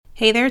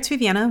Hey there, it's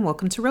Viviana.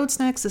 Welcome to Road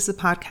Snacks. This is a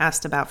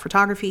podcast about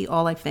photography,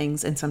 all life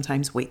things, and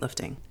sometimes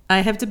weightlifting. I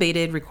have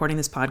debated recording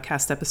this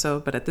podcast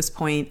episode, but at this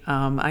point,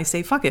 I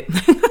say fuck it.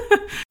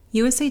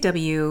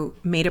 USAW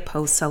made a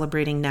post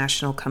celebrating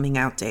National Coming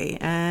Out Day,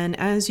 and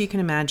as you can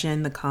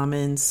imagine, the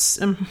comments,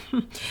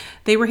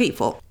 they were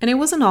hateful. And it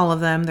wasn't all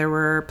of them. There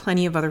were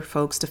plenty of other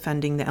folks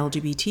defending the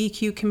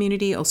LGBTQ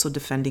community, also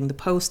defending the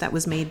post that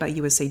was made by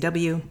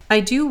USAW.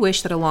 I do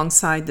wish that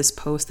alongside this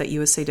post that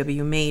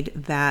USAW made,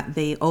 that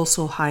they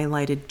also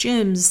highlighted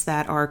gyms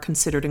that are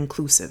considered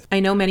inclusive. I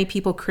know many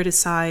people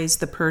criticize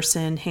the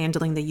person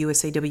handling the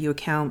USAW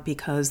account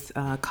because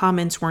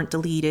comments weren't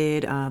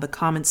deleted. The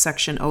comments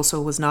section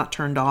also was not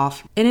turned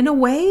off. And in a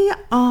way,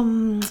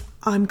 I'm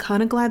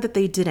kind of glad that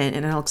they didn't,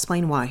 and I'll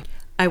explain why.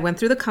 I went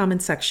through the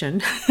comment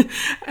section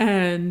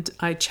and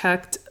I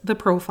checked the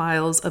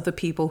profiles of the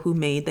people who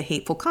made the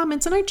hateful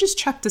comments, and I just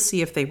checked to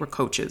see if they were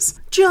coaches,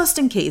 just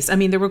in case. I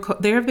mean,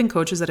 there have been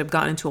coaches that have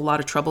gotten into a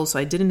lot of trouble, so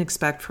I didn't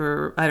expect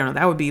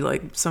that would be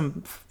like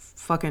some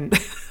fucking...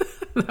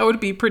 That would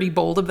be pretty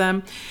bold of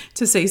them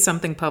to say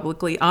something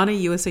publicly on a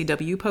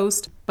USAW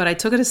post. But I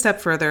took it a step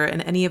further,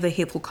 and any of the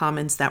hateful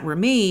comments that were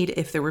made,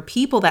 if there were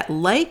people that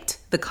liked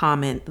the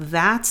comment,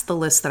 that's the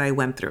list that I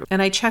went through.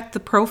 And I checked the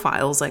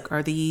profiles, like,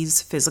 are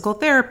these physical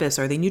therapists?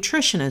 Are they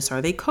nutritionists?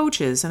 Are they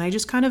coaches? And I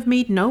just kind of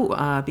made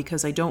note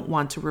because I don't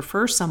want to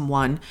refer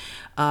someone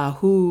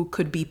who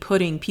could be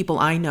putting people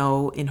I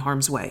know in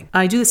harm's way.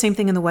 I do the same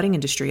thing in the wedding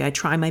industry. I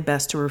try my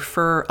best to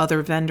refer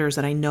other vendors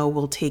that I know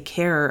will take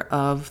care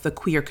of the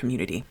queer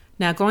community.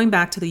 Now, going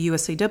back to the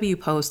USAW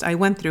post, I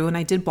went through and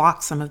I did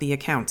block some of the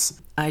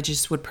accounts. I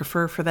just would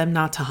prefer for them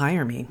not to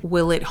hire me.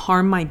 Will it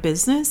harm my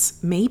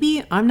business?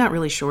 Maybe. I'm not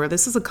really sure.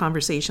 This is a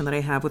conversation that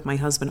I have with my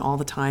husband all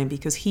the time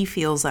because he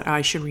feels that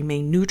I should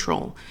remain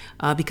neutral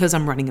because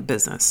I'm running a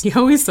business. He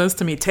always says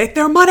to me, take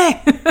their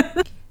money.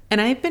 And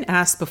I've been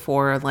asked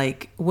before,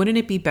 like, wouldn't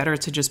it be better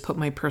to just put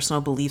my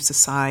personal beliefs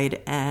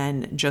aside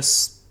and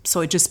so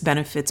it just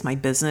benefits my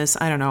business?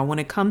 I don't know. When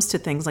it comes to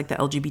things like the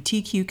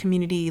LGBTQ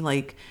community,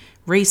 like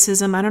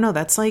racism, I don't know.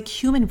 That's like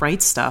human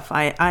rights stuff.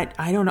 I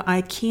don't know.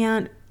 I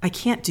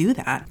can't do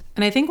that.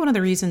 And I think one of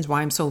the reasons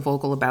why I'm so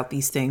vocal about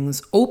these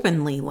things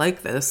openly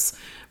like this,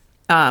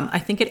 I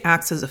think it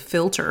acts as a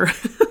filter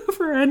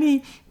for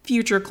any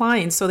future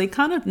clients, so they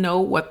kind of know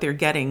what they're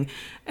getting.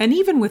 And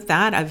even with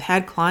that, I've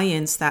had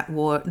clients that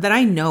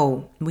I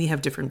know we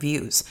have different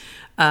views,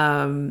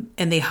 and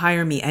they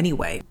hire me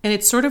anyway. And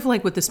it's sort of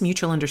like with this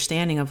mutual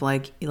understanding of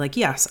like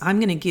yes, I'm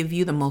going to give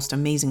you the most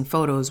amazing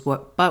photos,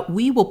 but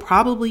we will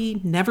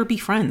probably never be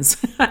friends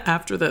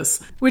after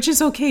this, which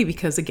is okay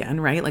because again,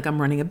 right? Like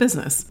I'm running a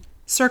business.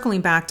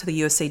 Circling back to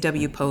the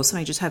USAW post, and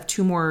I just have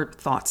two more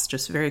thoughts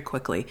just very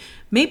quickly.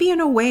 Maybe in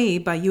a way,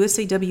 by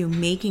USAW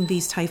making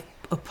these type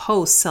of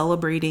posts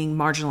celebrating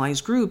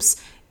marginalized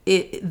groups,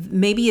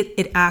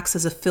 it acts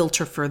as a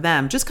filter for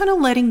them, just kind of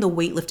letting the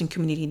weightlifting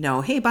community know,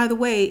 hey, by the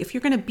way, if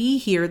you're going to be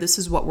here, this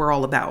is what we're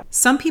all about.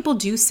 Some people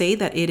do say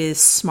that it is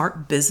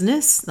smart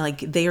business, like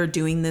they are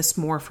doing this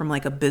more from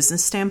like a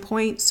business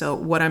standpoint. So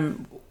what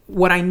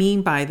I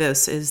mean by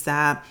this is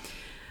that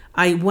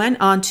I went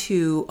on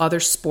to other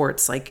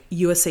sports like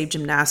USA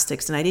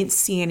Gymnastics, and I didn't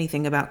see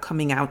anything about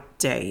Coming Out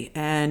Day.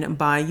 And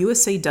by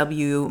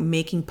USAW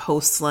making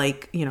posts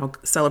like,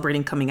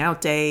 celebrating Coming Out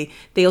Day,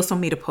 they also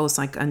made a post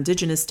like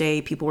Indigenous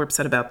Day. People were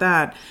upset about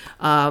that.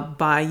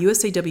 By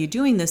USAW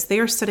doing this, they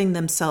are setting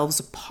themselves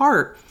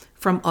apart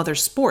from other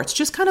sports,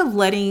 just kind of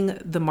letting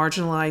the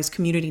marginalized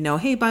community know,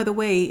 hey, by the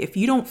way, if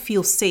you don't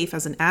feel safe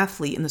as an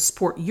athlete in the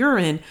sport you're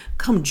in,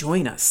 come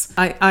join us.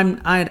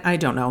 I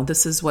don't know.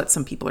 This is what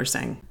some people are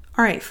saying.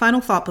 All right,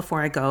 final thought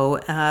before I go.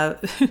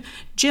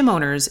 Gym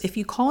owners, if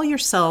you call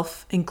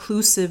yourself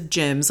inclusive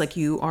gyms, like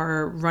you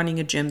are running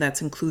a gym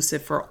that's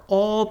inclusive for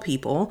all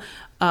people,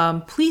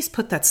 please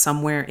put that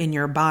somewhere in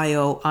your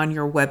bio on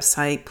your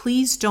website.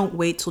 Please don't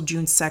wait till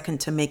June 2nd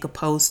to make a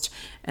post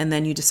and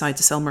then you decide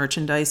to sell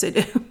merchandise.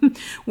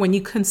 When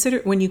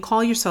you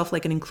call yourself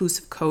like an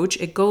inclusive coach,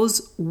 it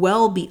goes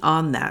well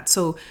beyond that.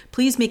 So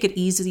please make it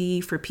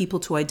easy for people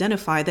to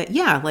identify that,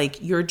 yeah,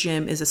 like your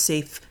gym is a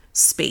safe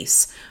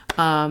space.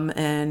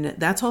 And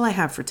that's all I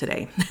have for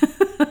today.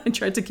 I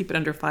tried to keep it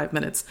under 5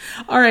 minutes.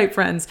 All right,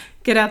 friends,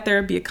 get out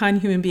there, be a kind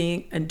human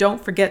being, and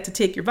don't forget to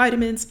take your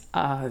vitamins.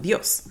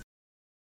 Adios.